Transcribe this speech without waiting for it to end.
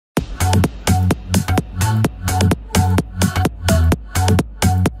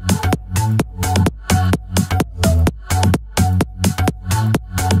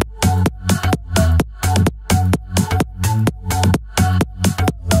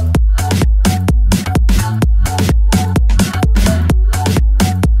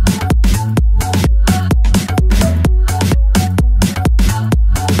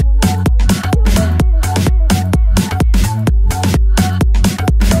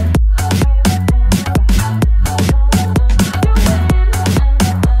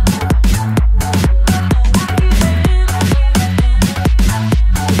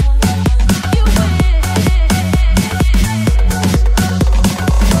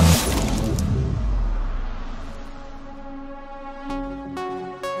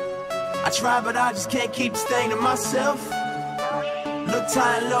try, but I just can't keep this thing to myself. Look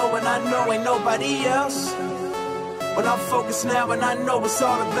high and low and I know ain't nobody else. But I'm focused now and I know it's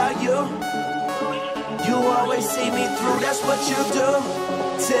all about you. You always see me through, that's what you do.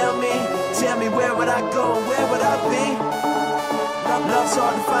 Tell me where would I go, where would I be? Love's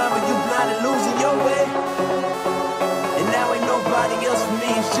hard to find when you blind and losing your way. And now ain't nobody else for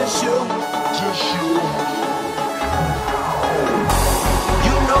me, it's just you. Just you.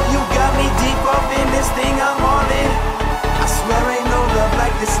 You know you got me deep up in this thing I'm all in. I swear ain't no love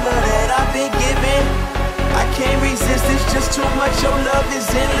like this love that I've been given. I can't resist, it's just too much, your love is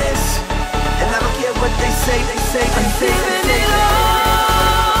endless. And I don't care what they say, I'm giving it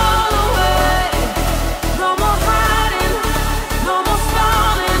all away. No more hiding, no more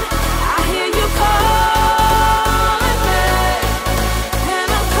stalling. I hear you calling me, and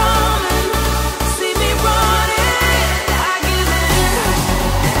I'm coming. See me running. I give in,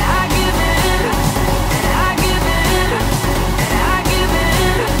 and I give in, and I give in, and I give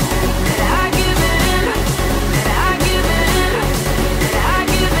in, and I give in, and I give in, and I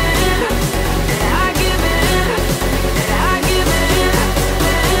give in, and I give in, and I give in.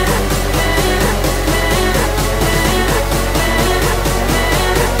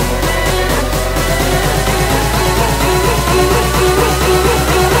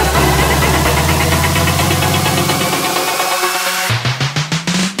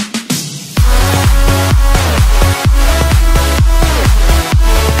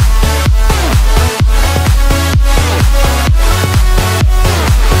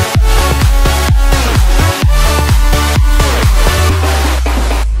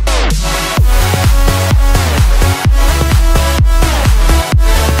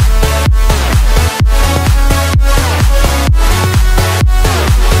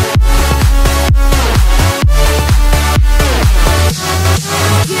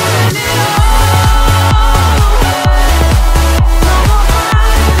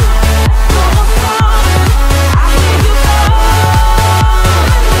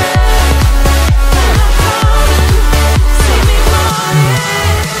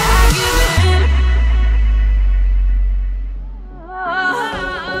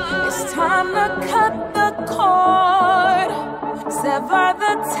 Sever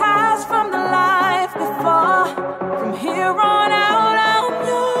the ties from the life before. From here on out, I'm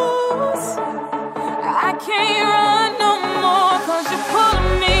yours. I can't run.